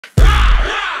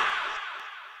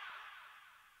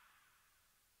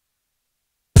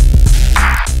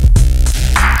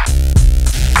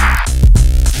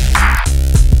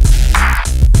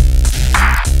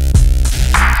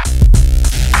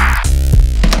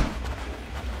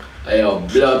Hey, yo,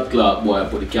 blood clot boy,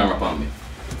 put the camera up on me.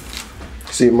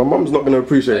 See, my mum's not gonna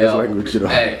appreciate this language, you know.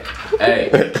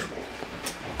 Hey.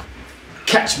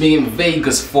 Catch me in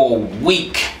Vegas for a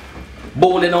week.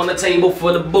 Balling on the table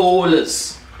for the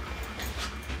ballers.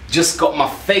 Just got my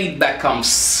fade back, I'm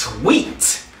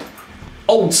sweet.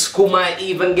 Old school might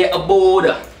even get a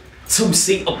border.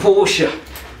 Two-seater Porsche.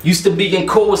 Used to be in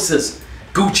courses.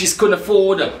 Gucci's couldn't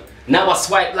afford them. Now I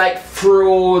swipe like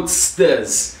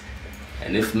fraudsters.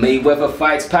 And if Mayweather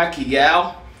fights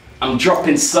Pacquiao, I'm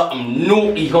dropping something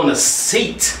naughty on a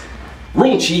seat.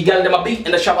 Raunchy, gal them a beat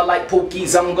in the shower like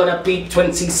pokies. I'm gonna beat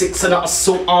 26 and a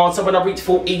assault on. So when I reach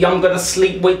 40, I'm gonna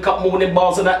sleep, wake up morning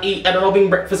bars and I eat. And I'm having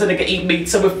breakfast and I can eat meat.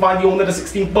 So if I own the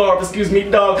 16th bar, excuse me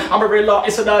dog, I'm a real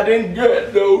artist and I didn't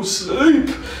get no sleep.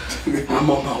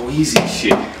 I'm on my wheezy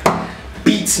shit.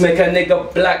 Beats make a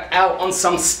nigga black out on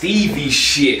some Stevie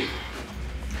shit.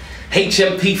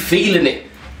 HMP feeling it.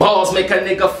 Bars make a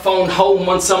nigga phone home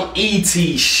on some ET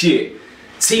shit.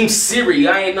 Team Siri,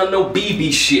 I ain't on no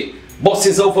BB shit.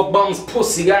 Bosses over bums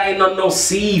pussy, I ain't on no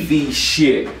CV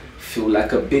shit. Feel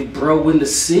like a big bro in the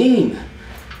scene.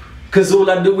 Cause all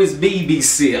I do is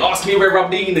BBC. Ask me where I've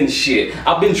been and shit.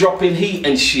 I've been dropping heat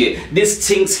and shit. This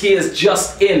thing's here's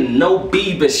just in, no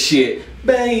Bieber shit.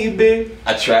 Baby,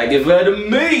 I try to give her the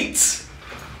meat.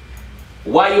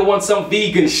 Why you want some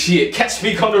vegan shit? Catch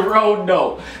me on the road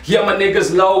though. Yeah, my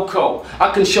niggas loco.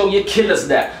 I can show you killers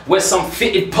that wear some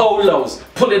fitted polos,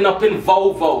 pulling up in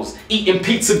Volvos, eating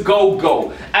pizza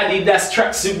go-go. Adidas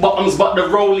tracksuit bottoms, but the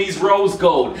rollies rose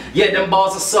gold. Yeah, them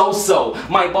bars are so-so.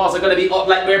 My bars are gonna be up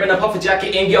like wearing a puffer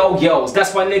jacket in yo-yos.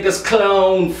 That's why niggas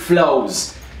clone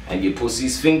flows. And you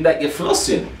pussies think that you're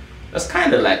flossing. That's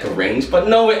kinda like a range, but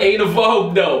no, it ain't a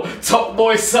Vogue though. Top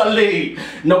boy Sully.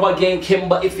 No, I ain't Kim,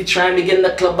 but if you try me in the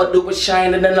club, I do it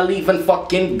shine and then I leave and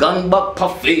fucking gun buck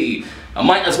puffy. I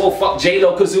might as well fuck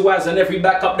J-Lo, cause who has an every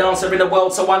backup dancer in the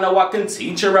world, so I know I can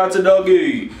teach her how to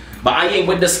doggy. But I ain't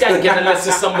with the skank unless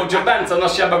it's some with your bands and I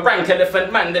shabba rank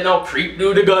elephant man, then I'll creep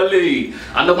through the gully.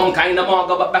 I know I'm kinda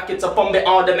marga, but back it up on me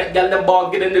hard, make gal them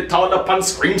bar get in the tall up and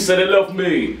scream so they love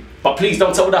me. But please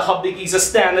don't tell the hub he's a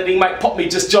stand and he might pop me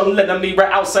just John Lennon me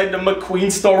right outside the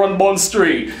McQueen store on Bond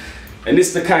Street. And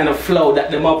it's the kind of flow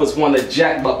that them others want to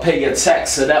jack but pay your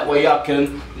tax so that way I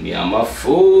can, yeah, my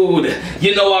food.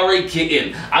 You know I rake it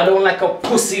in. I don't like a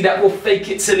pussy that will fake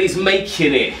it till he's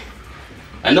making it.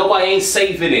 I know I ain't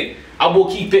saving it. I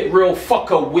will keep it real, fuck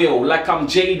a will, like I'm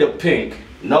Jada Pink.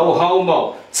 No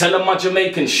homo, tell him my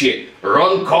Jamaican shit.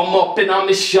 Run, come up and I'm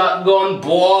a shotgun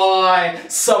boy.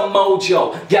 Some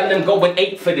mojo, gal them going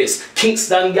 8 for this.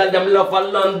 Kingston, gal them love a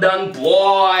London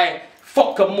boy.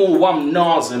 Fuck 'em all, I'm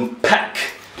Nas and Pac.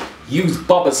 Use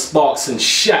Bubba Sparks and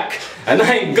Shaq. And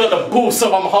I ain't got a bull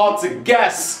so I'm hard to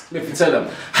guess. If you tell them,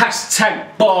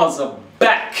 hashtag bars are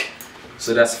back.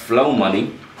 So that's flow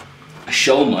money,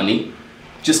 show money.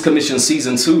 Just commissioned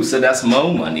season 2, so that's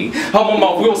more money. I'm on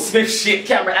my Will Smith shit,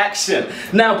 camera action.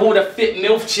 Now boy the fit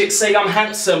MILF chicks say I'm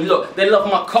handsome. Look, they love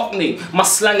my cockney, my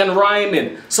slang and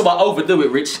rhyming. So I overdo it,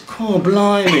 Rich. Oh,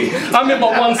 blimey. I'm in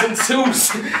my 1s and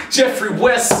 2s. Jeffrey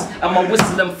West and my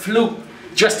whistle and flute.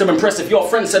 Dressed to impress if your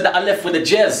friend said that I left with a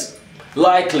jazz.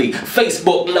 Likely,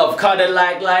 Facebook love, kinda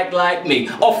like me.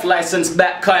 Off license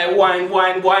back, kai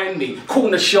wine me.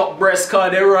 Corner shop breast,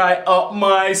 kinda right up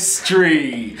my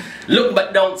street. Look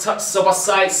but don't touch, so I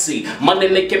side see. Money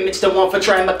making Mitch the one for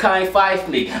trying my kind 5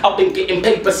 me. I've been getting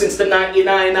paper since the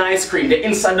 99 ice cream. The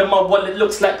inside of my wallet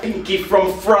looks like Pinky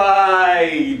from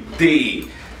Friday.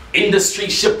 Industry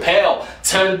Chappelle,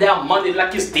 turn down money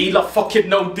like it's dealer, fucking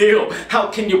no deal. How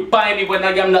can you buy me when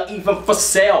I am not even for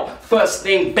sale? First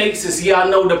name basis, yeah I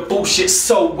know the bullshit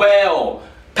so well.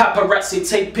 Paparazzi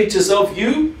take pictures of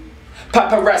you.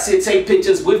 Paparazzi take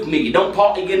pictures with me. Don't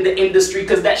party in the industry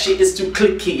cause that shit is too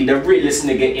clicky. The realest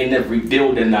nigga in every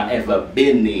building I ever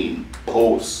been in.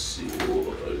 Pause.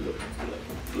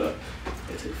 Get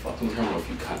the fucking camera if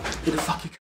you can. Get the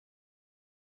fucking